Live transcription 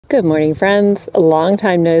Good morning, friends. Long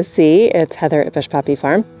time no see. It's Heather at Bush Poppy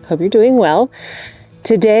Farm. Hope you're doing well.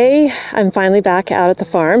 Today, I'm finally back out at the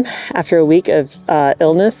farm after a week of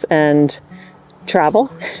illness and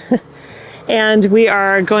travel. And we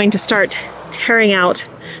are going to start tearing out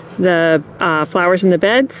the flowers in the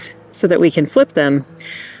beds so that we can flip them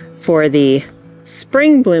for the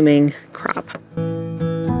spring blooming crop.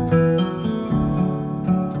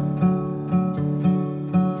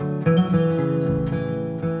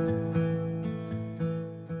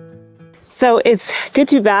 So it's good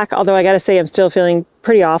to be back, although I gotta say I'm still feeling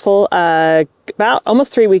pretty awful. About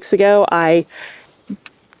almost 3 weeks ago, I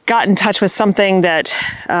got in touch with something that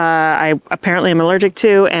I apparently am allergic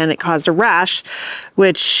to, and it caused a rash,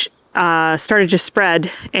 which started to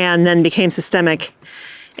spread and then became systemic,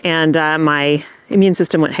 and my immune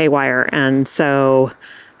system went haywire. And so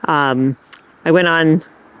I went on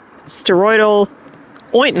steroidal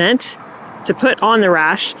ointment to put on the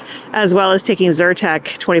rash, as well as taking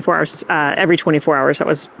Zyrtec 24 hours, every 24 hours. That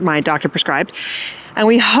was my doctor prescribed. And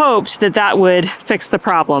we hoped that that would fix the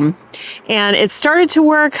problem. And it started to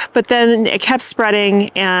work, but then it kept spreading,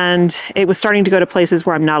 and it was starting to go to places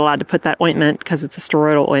where I'm not allowed to put that ointment because it's a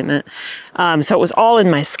steroidal ointment. So it was all in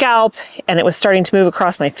my scalp, and it was starting to move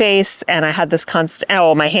across my face, and I had this constant,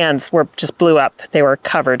 oh, my hands were just blew up. They were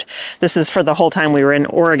covered. This is for the whole time we were in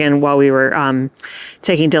Oregon while we were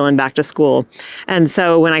taking Dylan back to school. And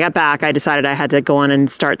so when I got back, I decided I had to go on and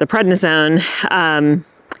start the prednisone, and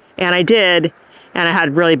I did. And I had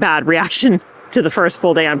a really bad reaction to the first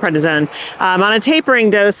full day on prednisone. I'm on a tapering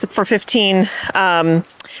dose for 15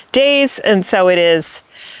 days. And so it is,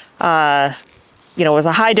 it was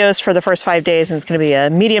a high dose for the first 5 days, and it's going to be a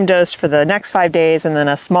medium dose for the next 5 days, and then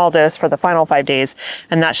a small dose for the final 5 days.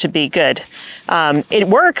 And that should be good. It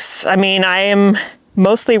works. I mean, I am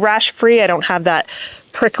mostly rash free. I don't have that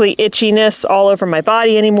prickly itchiness all over my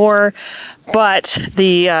body anymore, but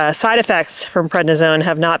the side effects from prednisone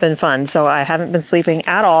have not been fun. So I haven't been sleeping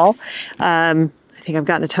at all. I think I've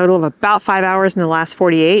gotten a total of about 5 hours in the last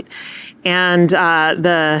 48, and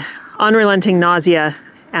the unrelenting nausea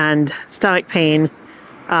and stomach pain,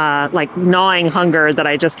 like gnawing hunger that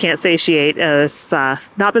I just can't satiate, has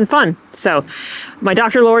not been fun. So my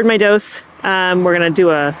doctor lowered my dose. We're gonna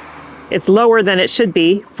do it's lower than it should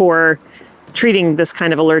be for treating this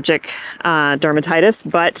kind of allergic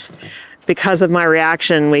dermatitis, but because of my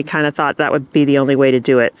reaction, we kind of thought that would be the only way to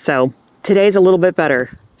do it. So today's a little bit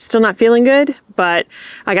better. Still not feeling good, but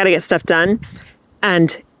I got to get stuff done.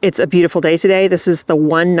 And it's a beautiful day today. This is the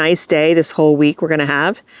one nice day this whole week we're going to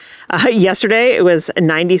have. Yesterday it was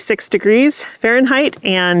 96 degrees Fahrenheit,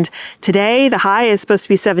 and today the high is supposed to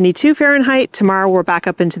be 72 Fahrenheit. Tomorrow we're back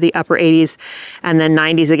up into the upper 80s and then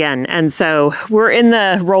 90s again. And so we're in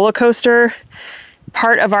the roller coaster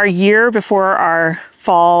part of our year before our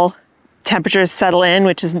fall temperatures settle in,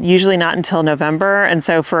 which is usually not until November. And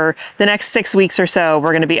so for the next 6 weeks or so,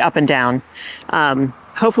 we're going to be up and down.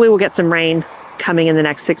 Hopefully we'll get some rain coming in the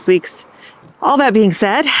next 6 weeks. All that being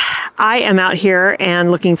said, I am out here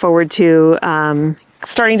and looking forward to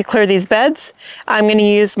starting to clear these beds. I'm going to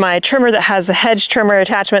use my trimmer that has a hedge trimmer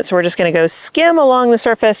attachment, so we're just going to go skim along the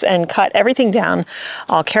surface and cut everything down.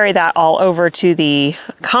 I'll carry that all over to the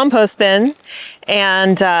compost bin,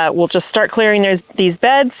 and we'll just start clearing these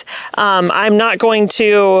beds. I'm not going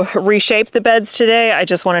to reshape the beds today. I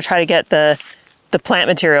just want to try to get the plant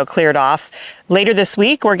material cleared off. Later this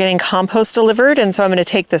week, we're getting compost delivered, and so I'm going to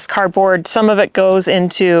take this cardboard. Some of it goes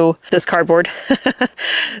into this cardboard.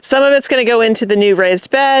 Some of it's going to go into the new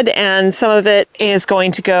raised bed, and some of it is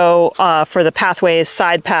going to go for the pathways,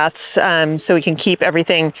 side paths, so we can keep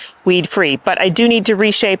everything weed-free. But I do need to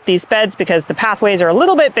reshape these beds because the pathways are a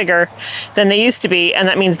little bit bigger than they used to be, and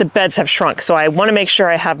that means the beds have shrunk. So I want to make sure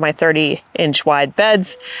I have my 30-inch wide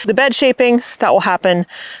beds. The bed shaping, that will happen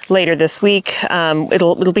later this week.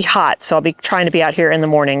 It'll be hot, so I'll be trying to be out here in the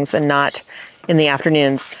mornings and not in the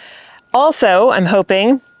afternoons. Also, I'm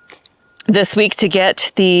hoping this week to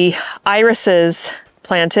get the irises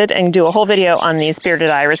planted and do a whole video on these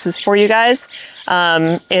bearded irises for you guys.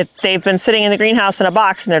 They've been sitting in the greenhouse in a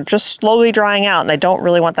box, and they're just slowly drying out, and I don't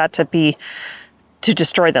really want that to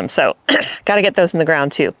destroy them. So got to get those in the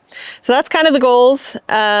ground too. So that's kind of the goals.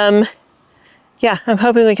 Yeah, I'm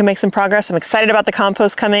hoping we can make some progress. I'm excited about the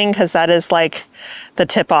compost coming because that is like the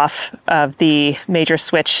tip-off of the major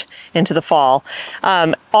switch into the fall.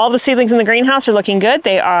 All the seedlings in the greenhouse are looking good.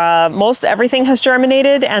 Most everything has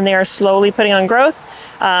germinated, and they are slowly putting on growth.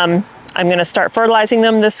 I'm going to start fertilizing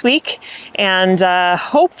them this week, and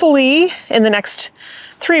hopefully in the next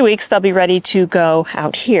 3 weeks, they'll be ready to go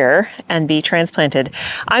out here and be transplanted.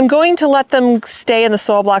 I'm going to let them stay in the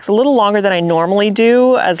soil blocks a little longer than I normally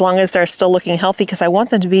do, as long as they're still looking healthy, because I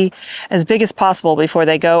want them to be as big as possible before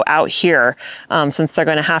they go out here, since they're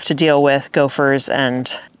going to have to deal with gophers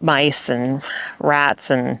and mice and rats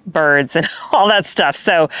and birds and all that stuff.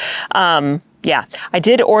 So yeah, I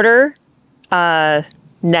did order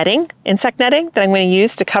netting, insect netting, that I'm going to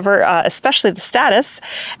use to cover especially the statice.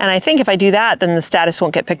 And I think if I do that, then the statice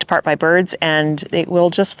won't get picked apart by birds and it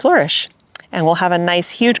will just flourish. And we'll have a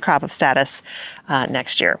nice huge crop of statice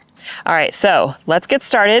next year. All right, so let's get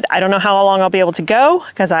started. I don't know how long I'll be able to go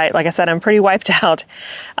because like I said, I'm pretty wiped out,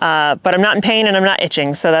 but I'm not in pain and I'm not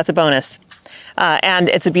itching, so that's a bonus. And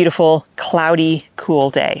it's a beautiful, cloudy,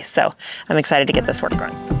 cool day. So I'm excited to get this work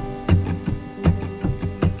going.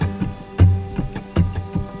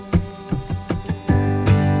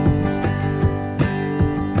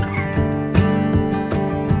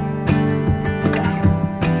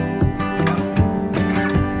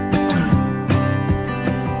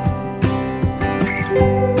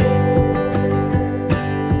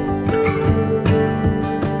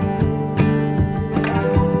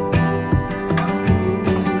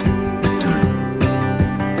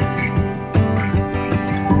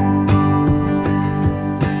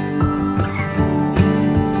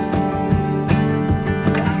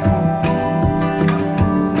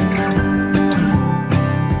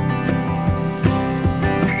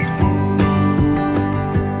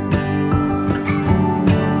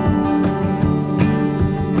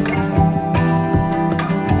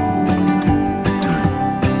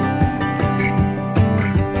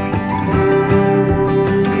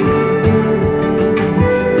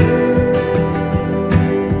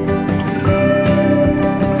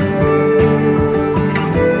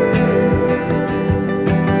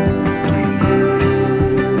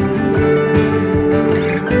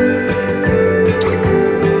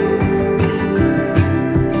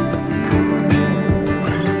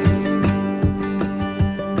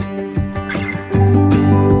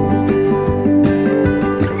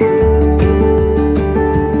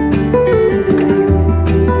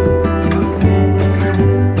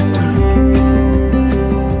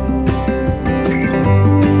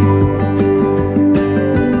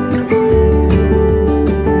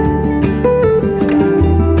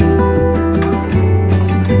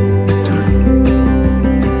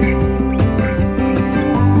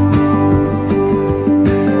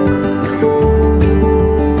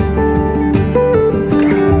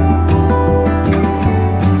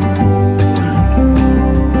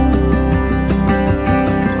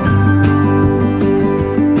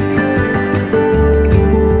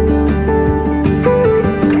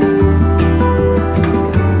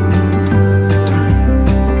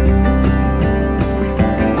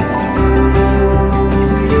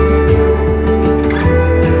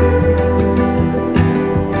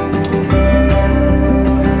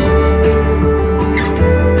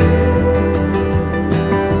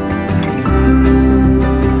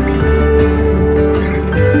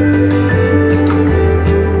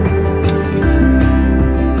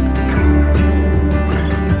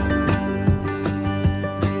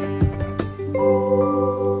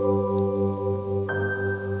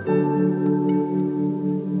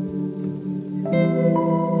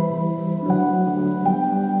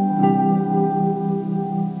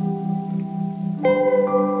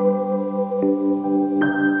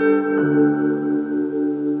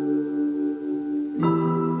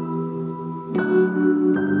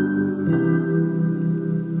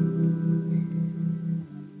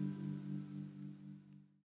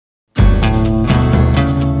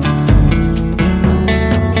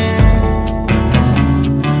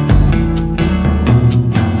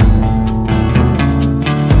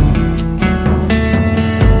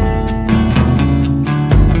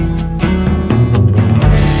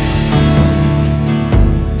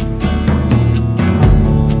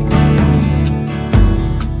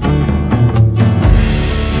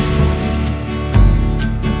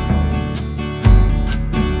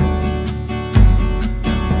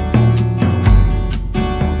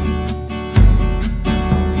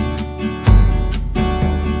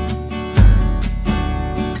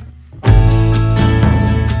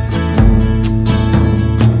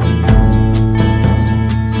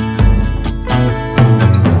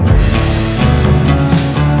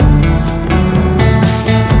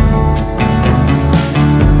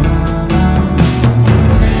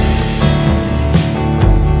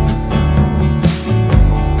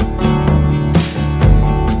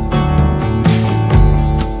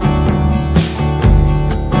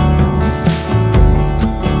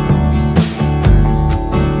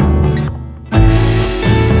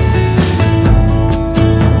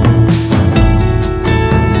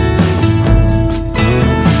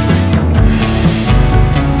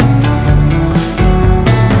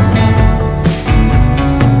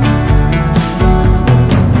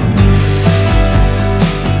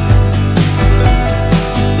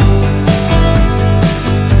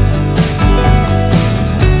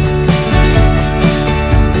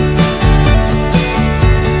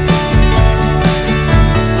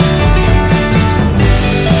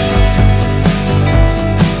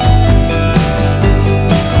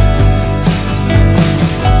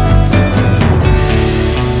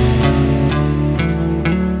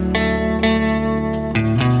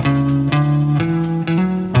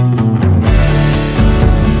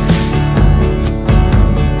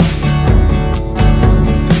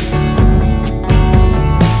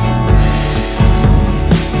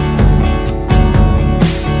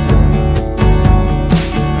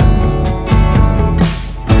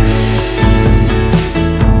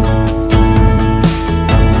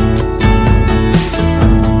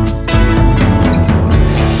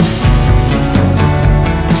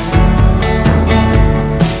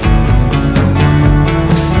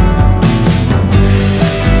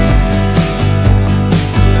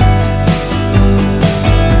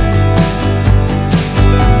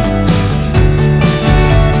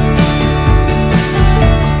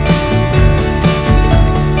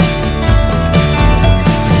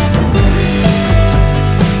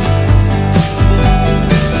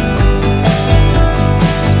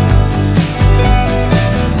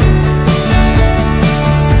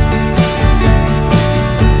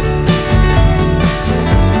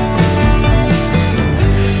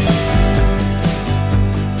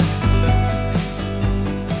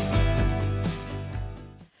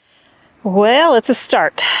 Well, it's a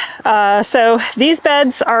start. So these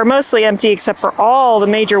beds are mostly empty except for all the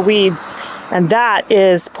major weeds, and that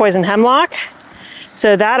is poison hemlock.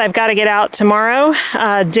 So that I've got to get out tomorrow,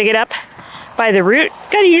 dig it up by the root. It's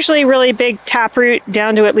got a usually really big taproot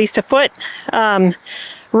down to at least a foot.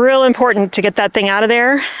 Real important to get that thing out of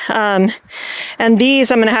there. And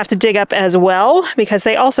these I'm going to have to dig up as well because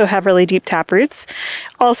they also have really deep taproots.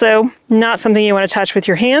 Also, not something you want to touch with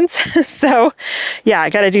your hands. So yeah, I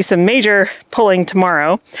got to do some major pulling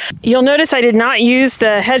tomorrow. You'll notice I did not use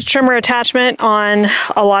the hedge trimmer attachment on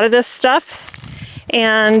a lot of this stuff.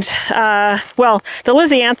 And well, the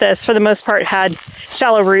Lisianthus for the most part had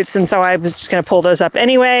shallow roots, and so I was just going to pull those up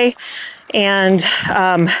anyway. And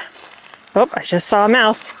oh, I just saw a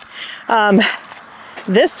mouse.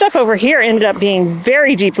 This stuff over here ended up being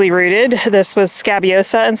very deeply rooted. This was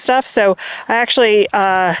scabiosa and stuff. So I actually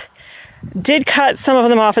did cut some of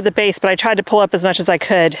them off at the base, but I tried to pull up as much as I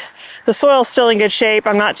could. The soil's still in good shape.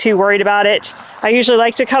 I'm not too worried about it. I usually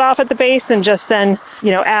like to cut off at the base and just then, you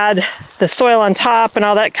know, add the soil on top and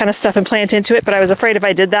all that kind of stuff and plant into it. But I was afraid if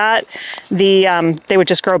I did that, they would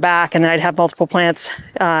just grow back and then I'd have multiple plants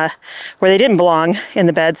where they didn't belong in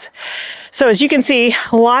the beds. So as you can see,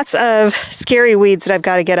 lots of scary weeds that I've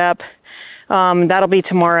got to get up. That'll be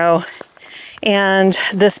tomorrow. And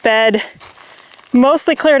this bed,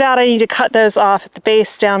 mostly cleared out. I need to cut those off at the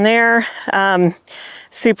base down there.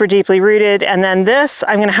 Super deeply rooted. And then this,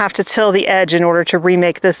 I'm gonna have to till the edge in order to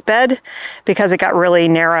remake this bed because it got really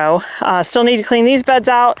narrow. Still need to clean these beds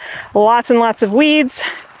out. Lots and lots of weeds.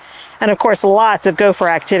 And of course, lots of gopher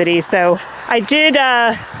activity. So I did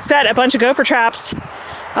set a bunch of gopher traps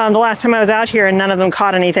the last time I was out here and none of them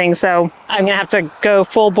caught anything. So I'm gonna have to go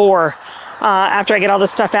full bore after I get all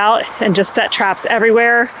this stuff out and just set traps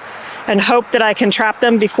everywhere and hope that I can trap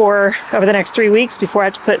them over the next 3 weeks before I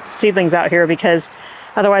have to put seedlings out here because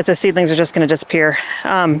otherwise the seedlings are just going to disappear.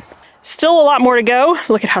 Still a lot more to go.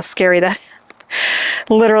 Look at how scary that is.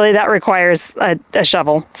 Literally that requires a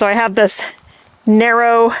shovel. So I have this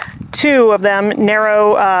narrow, two of them,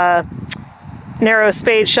 narrow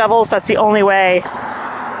spade shovels. That's the only way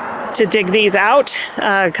to dig these out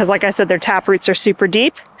because like I said, their tap roots are super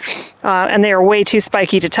deep and they are way too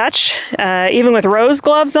spiky to touch. Even with rose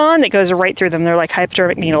gloves on, it goes right through them. They're like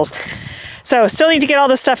hypodermic needles. So still need to get all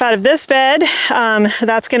this stuff out of this bed.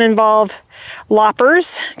 That's going to involve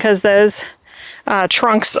loppers because those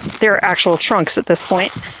trunks, they're actual trunks at this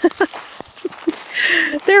point.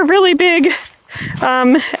 They're really big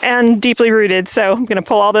and deeply rooted. So I'm going to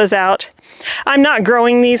pull all those out. I'm not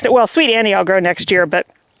growing these. Well, Sweet Annie I'll grow next year, but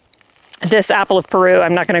this apple of Peru,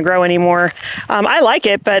 I'm not going to grow anymore. I like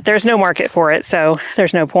it, but there's no market for it, so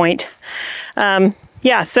there's no point.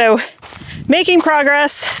 Yeah, so making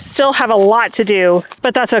progress, still have a lot to do,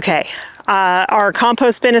 but that's okay. Our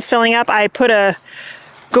compost bin is filling up. I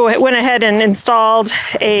went ahead and installed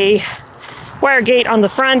a wire gate on the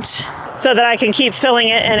front so that I can keep filling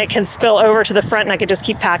it and it can spill over to the front and I can just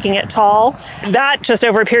keep packing it tall. That just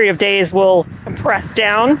over a period of days will press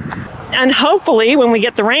down. And hopefully when we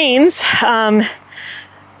get the rains,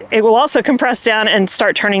 it will also compress down and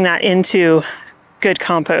start turning that into good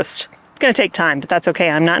compost. It's gonna take time, but that's okay.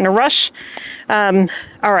 I'm not in a rush. All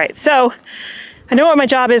right, so I know what my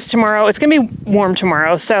job is tomorrow. It's gonna be warm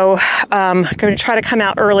tomorrow. So I'm gonna try to come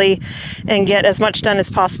out early and get as much done as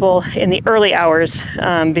possible in the early hours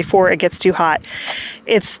before it gets too hot.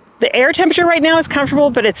 The air temperature right now is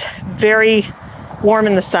comfortable, but it's very warm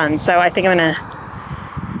in the sun. So I think I'm gonna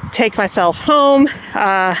take myself home.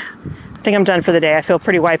 I think I'm done for the day. I feel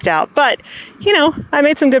pretty wiped out, but you know, I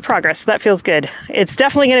made some good progress. So that feels good. It's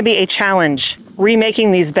definitely going to be a challenge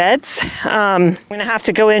remaking these beds. I'm going to have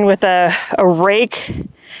to go in with a rake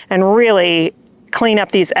and really clean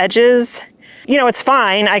up these edges. You know, it's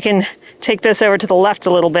fine. I can take this over to the left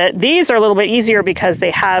a little bit. These are a little bit easier because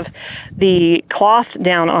they have the cloth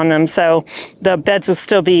down on them. So the beds will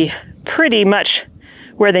still be pretty much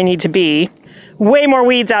where they need to be. Way more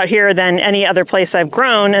weeds out here than any other place I've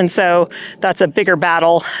grown, and so that's a bigger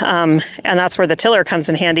battle, and that's where the tiller comes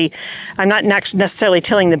in handy. I'm not necessarily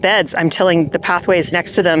tilling the beds, I'm tilling the pathways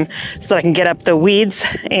next to them so that I can get up the weeds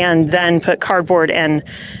and then put cardboard and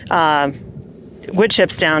wood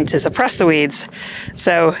chips down to suppress the weeds.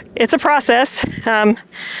 So it's a process,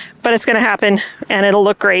 but it's going to happen and it'll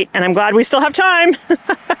look great, and I'm glad we still have time.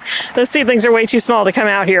 Those seedlings are way too small to come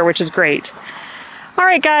out here, which is great. All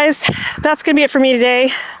right, guys, that's going to be it for me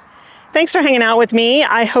today. Thanks for hanging out with me.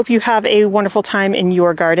 I hope you have a wonderful time in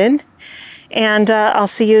your garden. And I'll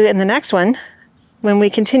see you in the next one when we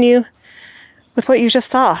continue with what you just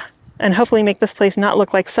saw and hopefully make this place not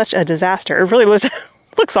look like such a disaster. It really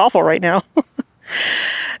looks awful right now.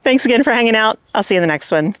 Thanks again for hanging out. I'll see you in the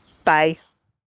next one. Bye.